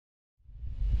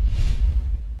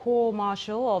Corps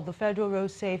Marshal of the Federal Road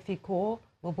Safety Corps,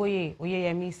 Oboye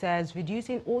Oyeyemi, says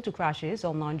reducing auto crashes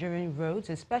on Nigerian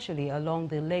roads, especially along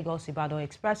the Lagos-Ibadan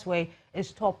Expressway,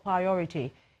 is top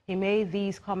priority. He made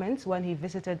these comments when he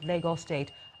visited Lagos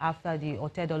State after the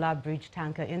Otedola Bridge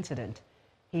tanker incident.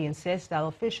 He insists that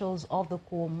officials of the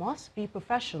Corps must be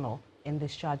professional in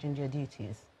discharging their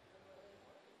duties.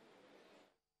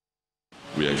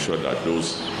 We ensure that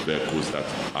those vehicles that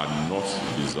are not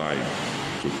designed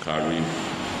to carry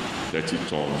 30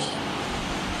 tons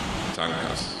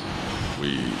tankers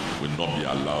will not be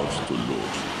allowed to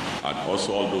load. And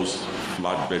also all those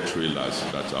flatbed trailers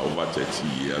that are over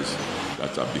 30 years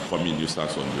that are becoming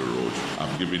nuisance on the road.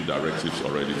 I've given directives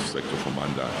already to Sector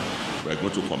Commander. We're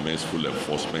going to commence full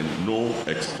enforcement. No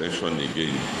extension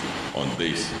again on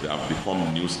this. They have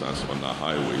become nuisance on our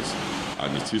highways.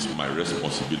 And it is my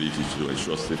responsibility to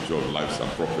ensure safety of lives and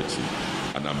property.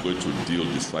 And I'm going to deal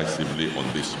decisively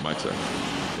on this matter.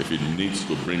 If it needs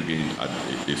to bring in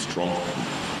a strong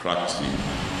crack team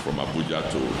from Abuja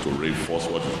to reinforce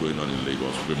what is going on in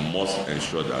Lagos, we must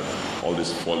ensure that all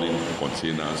these falling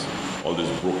containers, all this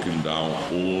broken down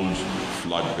old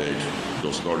flatbed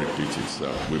does not repeat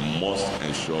itself. We must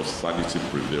ensure sanity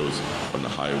prevails on the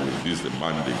highway. This is the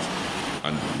mandate.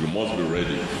 And we must be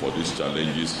ready for these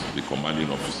challenges, the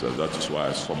commanding officers. That is why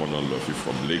I summoned all of you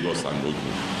from Lagos and Ogun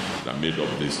that made up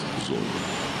this zone.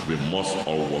 We must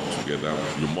all work together.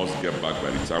 You must get back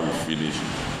by the time we finish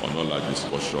on all our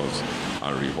discussions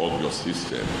and rehaul your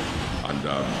system. And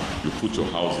you put your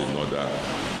house in order,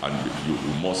 and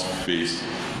you must face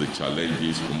the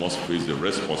challenges, we must face the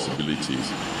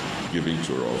responsibilities given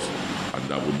to us, and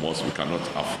that we cannot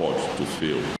afford to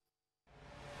fail.